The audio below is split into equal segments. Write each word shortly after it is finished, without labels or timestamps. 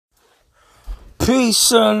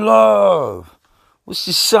Peace and love. What's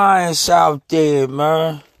the science out there,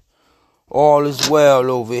 man? All is well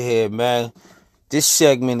over here, man. This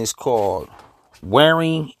segment is called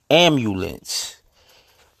Wearing Amulets.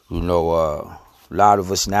 A lot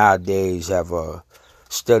of us nowadays have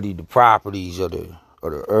studied the properties of the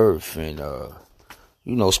earth and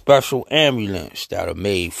special amulets that are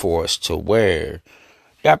made for us to wear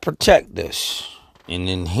that protect us and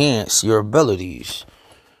enhance your abilities.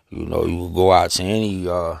 You will go out to any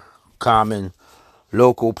common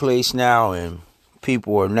local place now, and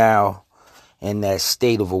people are now in that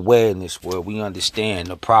state of awareness where we understand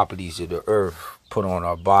the properties of the earth put on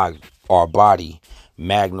our body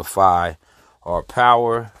magnify our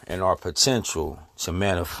power and our potential to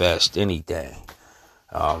manifest anything.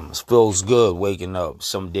 It feels good waking up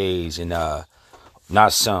some days and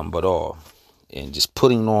not some but all, and just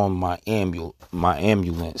putting on my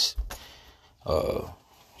ambulance.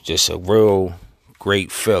 Just a real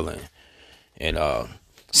great feeling. And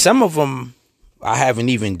some of them I haven't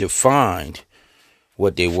even defined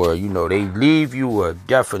what they were. They leave you a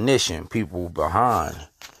definition, people behind,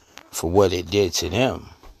 for what it did to them.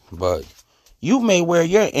 But you may wear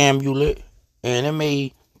your amulet and it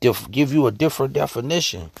may give you a different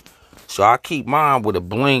definition. So I keep mine with a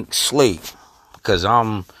blank slate because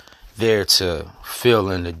I'm there to fill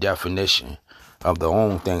in the definition of the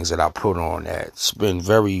own things that I put on that's been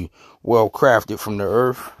very well crafted from the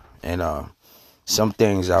earth, and some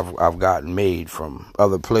things I've gotten made from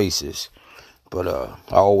other places, but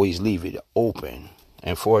I always leave it open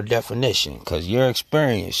and for a definition, because your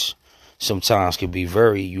experience sometimes can be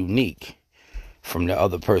very unique from the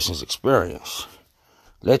other person's experience.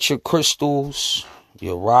 Let your crystals,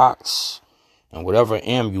 your rocks, and whatever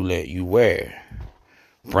amulet you wear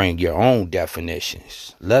bring your own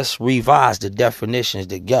definitions. Let's revise the definitions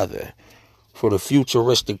together for the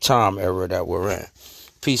futuristic time era that we're in.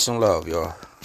 Peace and love, y'all.